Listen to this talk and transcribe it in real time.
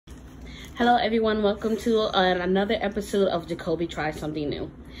Hello everyone, welcome to another episode of Jakoby Tries Something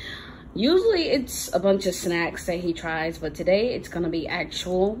New. Usually it's a bunch of snacks that he tries, but today it's gonna be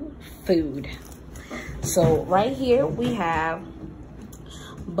actual food. So right here we have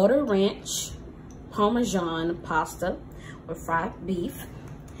butter ranch Parmesan pasta with fried beef,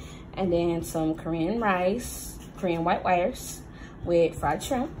 and then some Korean white rice with fried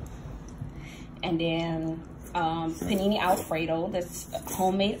shrimp, and then panini Alfredo, that's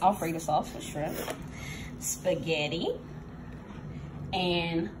homemade Alfredo sauce with shrimp, spaghetti,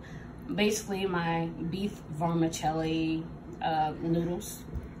 and basically my beef vermicelli noodles.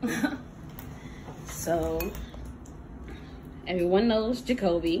 So everyone knows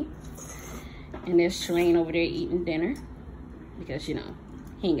Jakoby, and there's Shereen over there eating dinner because, you know,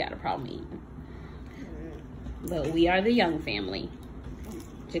 he ain't got a problem eating. But we are the young family.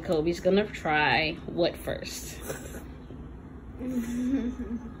 Jakoby's gonna try what first?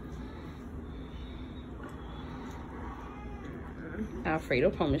 Alfredo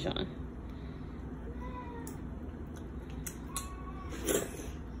Parmesan.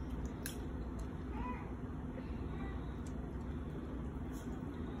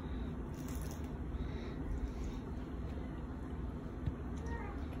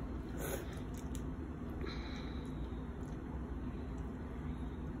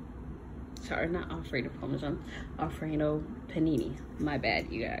 Sorry, not Alfredo Parmesan, Alfredo panini. My bad,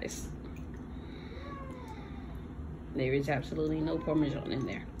 you guys. There is absolutely no Parmesan in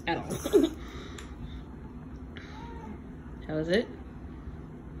there at all. How is it?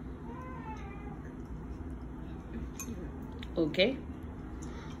 Okay.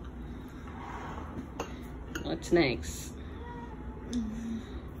 What's next?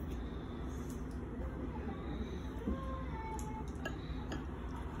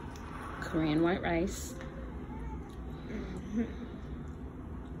 Korean white rice.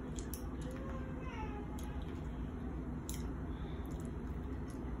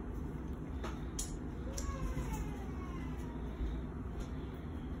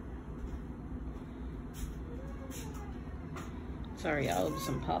 Sorry, y'all,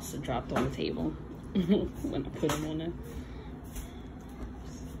 some pasta dropped on the table when I put them on there.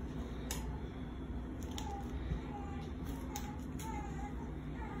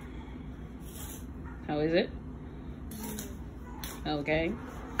 How is it? Okay.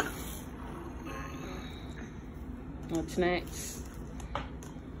 What's next?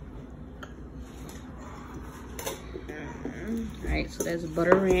 Alright, so there's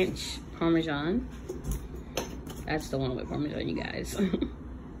butter ranch Parmesan. That's the one with Parmesan, you guys.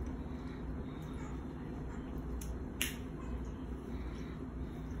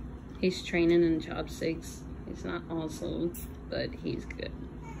 He's training in chopsticks. He's not awesome, but he's good.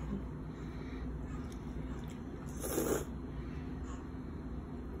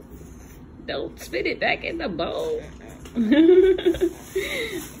 Don't spit it back in the bowl.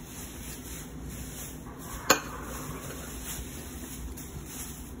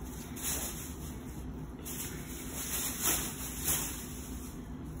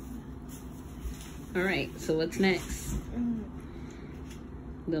 All right, so what's next?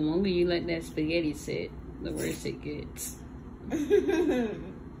 The longer you let that spaghetti sit, the worse it gets.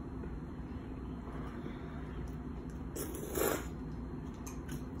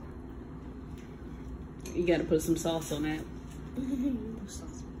 You gotta put some sauce on that.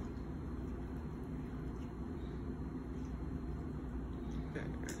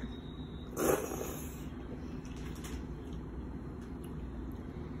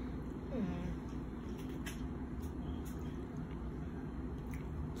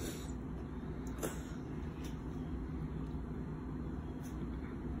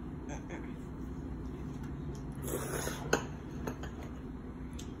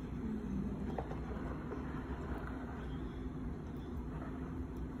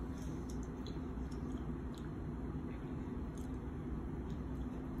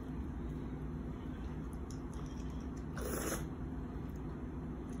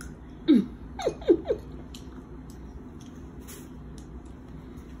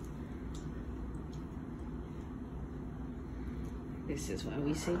 This is why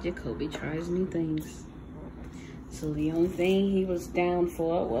we say Jakoby tries new things. So the only thing he was down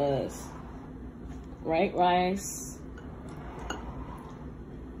for was white rice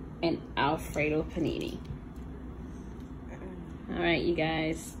and Alfredo panini. All right, you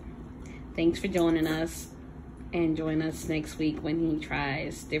guys. Thanks for joining us. And join us next week when he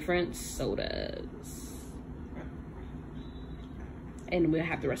tries different sodas. And we'll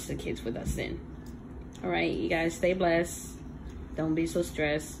have the rest of the kids with us then. All right, you guys, stay blessed. Don't be so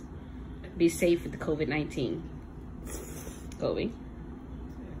stressed. Be safe with the COVID-19. Kobe.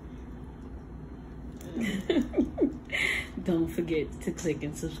 Don't forget to click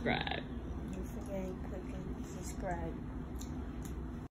and subscribe. Don't forget to click and subscribe.